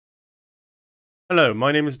Hello,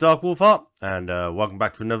 my name is Dark Wolf Art, and welcome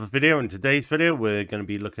back to another video. In today's video, we're going to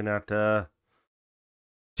be looking at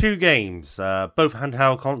two games, both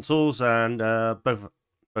handheld consoles, and both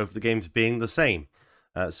the games being the same.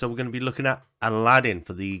 So we're going to be looking at Aladdin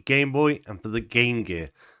for the Game Boy and for the Game Gear.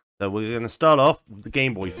 So we're going to start off with the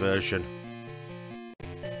Game Boy version.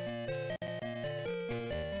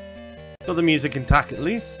 Got the music intact at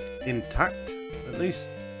least.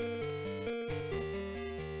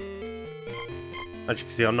 As you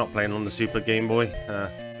can see, I'm not playing on the Super Game Boy. So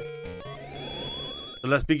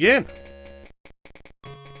let's begin.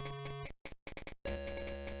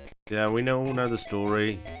 Yeah, we all know the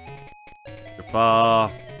story. Jafar,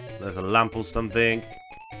 there's a lamp or something.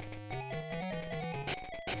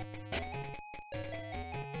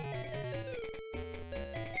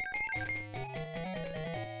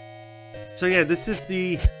 So yeah, this is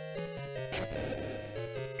the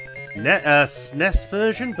SNES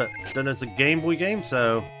version, but done as a Game Boy game,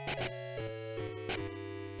 so...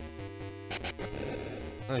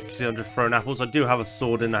 You can see I'm just throwing apples. I do have a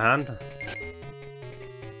sword in the hand.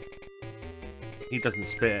 He doesn't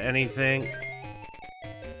spit at anything.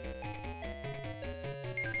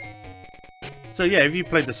 So yeah, if you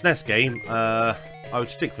played the SNES game, I would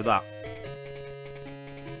stick with that.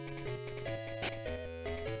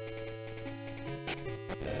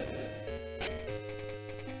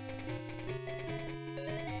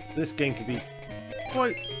 This game can be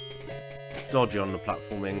quite dodgy on the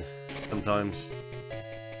platforming sometimes.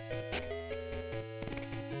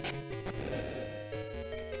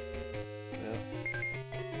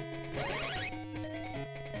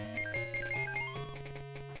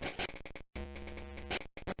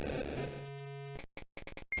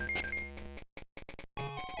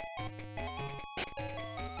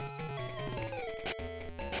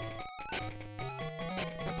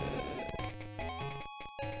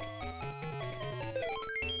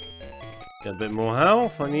 Get a bit more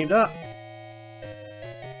health, I need that.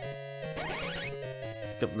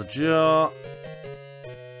 Pick up the jar.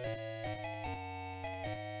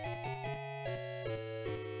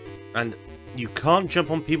 And you can't jump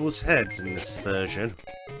on people's heads in this version.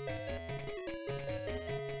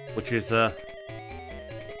 Which is a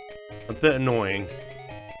bit annoying.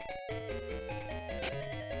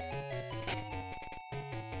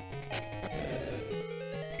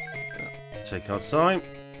 Take our time.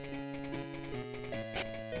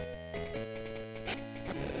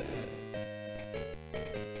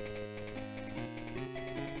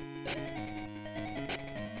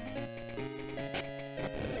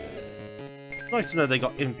 Nice to know they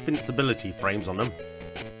got invincibility frames on them.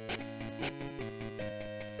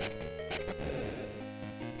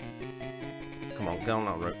 Come on, go on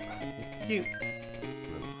that rope. Thank you.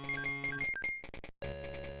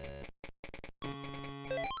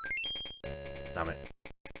 Damn it.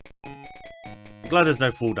 I'm glad there's no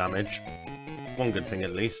fall damage. One good thing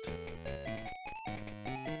at least.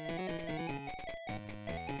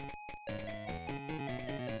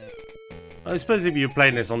 I suppose if you were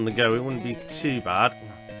playing this on the go, it wouldn't be too bad.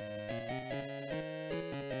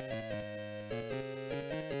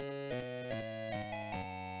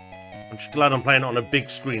 I'm just glad I'm playing it on a big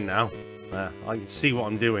screen now. I can see what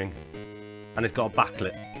I'm doing. And it's got a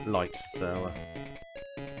backlit light, so...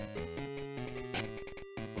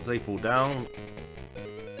 as they fall down...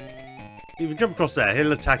 If you jump across there,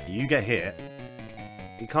 he'll attack you, you get hit.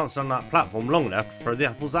 You can't stand on that platform long enough to throw the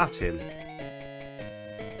apples at him.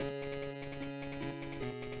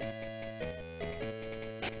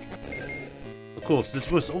 Of course,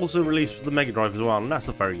 this was also released for the Mega Drive as well, and that's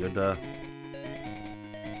a very good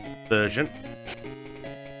version.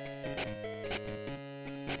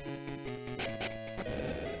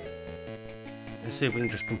 Let's see if we can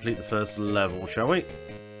just complete the first level, shall we?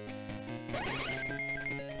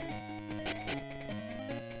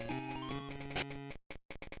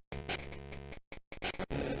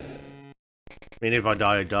 I mean, if I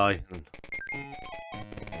die, I die.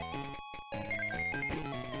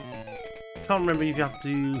 I can't remember if you have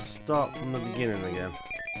to start from the beginning again.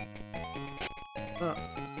 I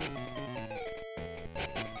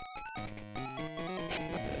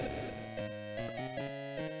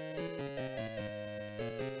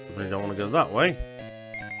don't want to go that way.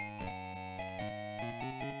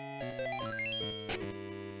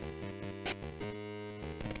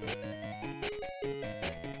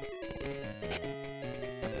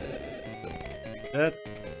 Dead.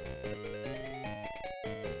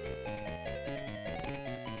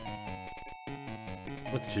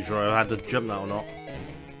 Not too sure I had to jump that or not.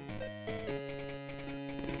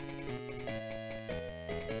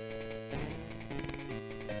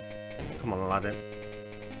 Come on, Aladdin.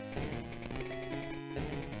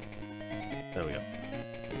 There we go.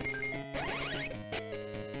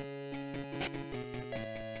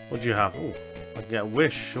 What do you have? Oh, I can get a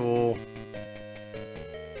wish or...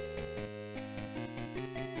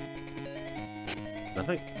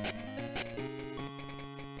 nothing.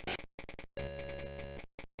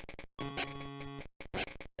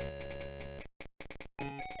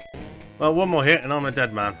 Well, one more hit and I'm a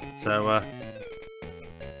dead man, so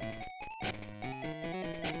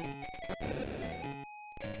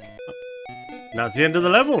that's the end of the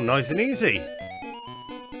level, nice and easy. And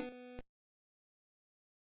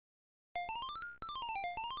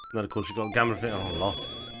then of course you got Gamma thing. Oh,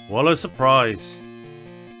 lost. What a surprise.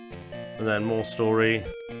 And then more story.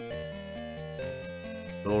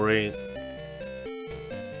 Story.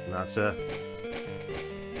 And that's it.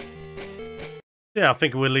 Yeah, I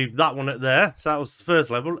think we'll leave that one at there. So that was the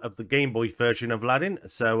first level of the Game Boy version of Aladdin.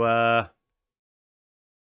 So,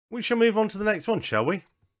 we shall move on to the next one, shall we?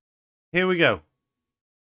 Here we go.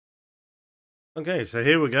 Okay, so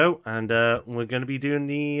here we go. And we're going to be doing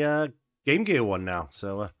the Game Gear one now.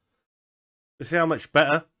 So, let's see how much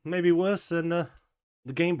better, maybe worse than the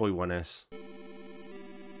Game Boy one is.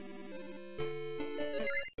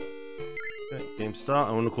 Okay, game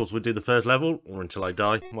start. And of course, we'll do the first level, or until I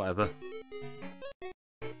die, whatever.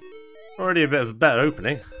 Already a bit of a better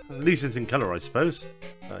opening. At least it's in colour, I suppose.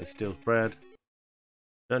 He steals bread.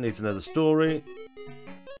 Don't need to know the story.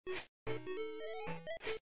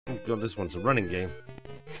 Oh god, this one's a running game.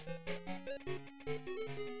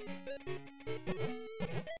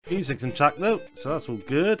 Music's intact though, so that's all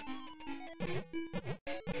good.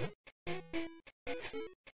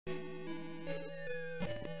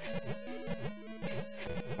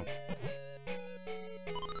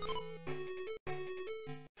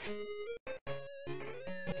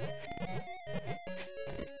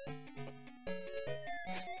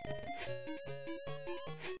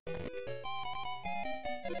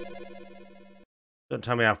 Don't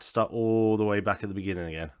tell me I have to start all the way back at the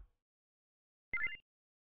beginning again.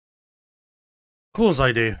 Of course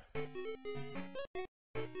I do.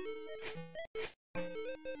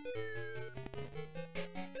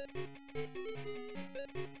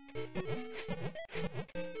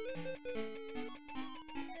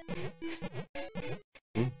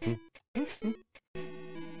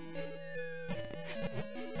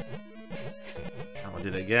 I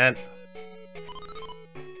did it again.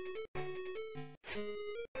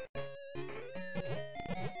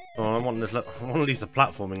 Oh, I want at least a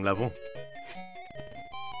platforming level.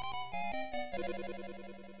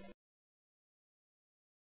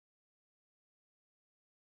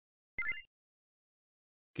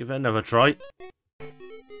 Give it another try.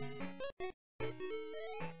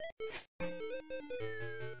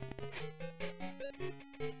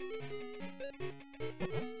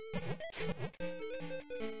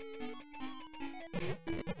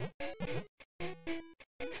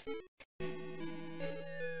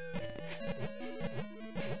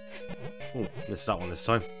 Oh, missed that one this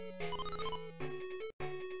time.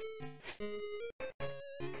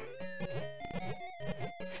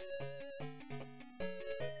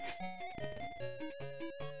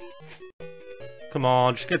 Come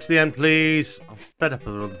on, just get to the end, please. I'm fed up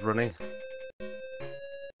of running.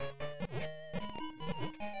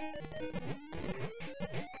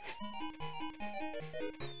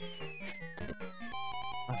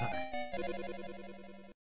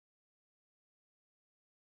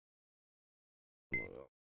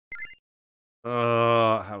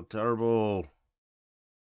 Oh, how terrible.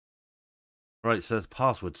 Right, it says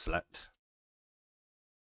password select.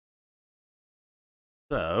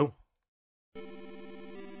 So...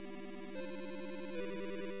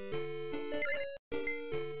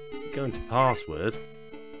 go into password.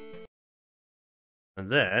 And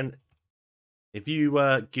then, if you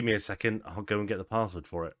give me a second, I'll go and get the password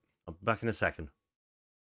for it. I'll be back in a second.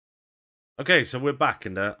 Okay, so we're back,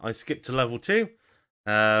 and I skipped to level 2.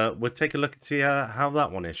 We'll take a look and see how that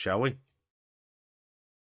one is, shall we?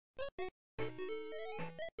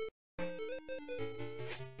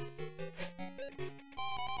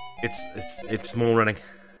 It's more running.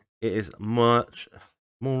 It is much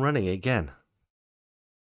more running again.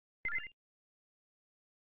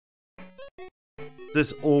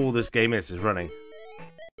 This all this game is running.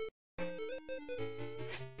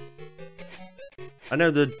 I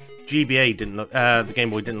know the GBA didn't look, the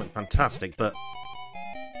Game Boy didn't look fantastic, but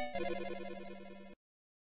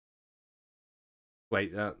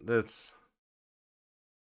wait, there's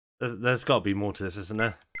got to be more to this, isn't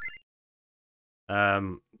there?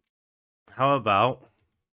 How about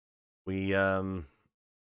we try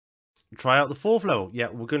out the 4th level? Yeah,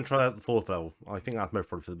 we're going to try out the 4th level. I think that's most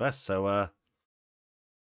probably for the best. So,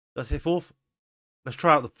 let's say 4th. let's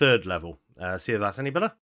try out the third level. See if that's any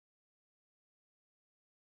better.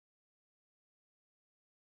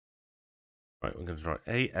 Right, we're going to try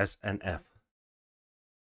A, S, and F.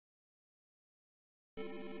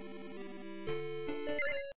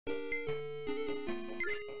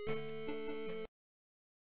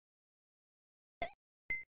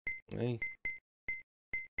 A,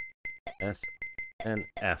 S, and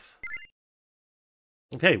F.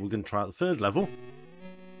 Okay, we're going to try out the third level.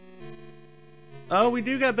 Oh, we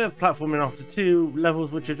do get a bit of platforming after 2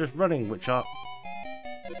 levels which are just running, which are...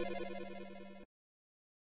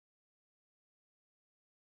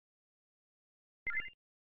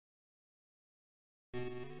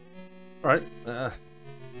 Right, I'm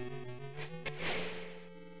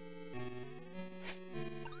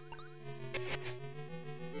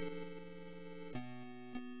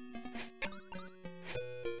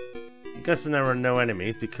guessing there are no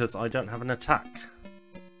enemies because I don't have an attack.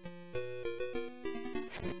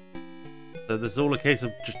 So this is all a case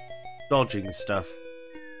of just dodging stuff.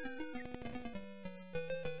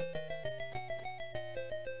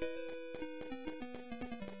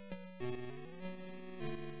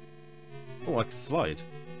 Oh, I can slide.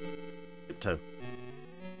 Tiptoe.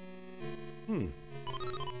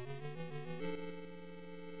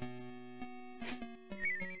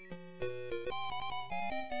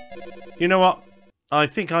 You know what? I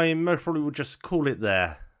think I most probably will just call it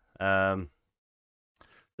there. So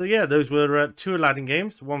yeah, those were 2 Aladdin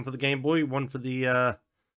games. One for the Game Boy, one for the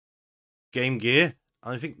Game Gear.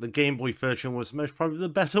 I think the Game Boy version was most probably the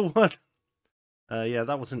better one. Yeah,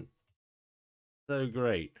 that wasn't so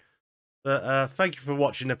great. But thank you for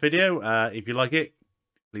watching the video. If you like it,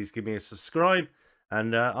 please give me a subscribe.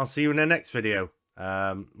 And I'll see you in the next video,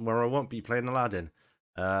 where I won't be playing Aladdin.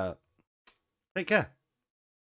 Take care.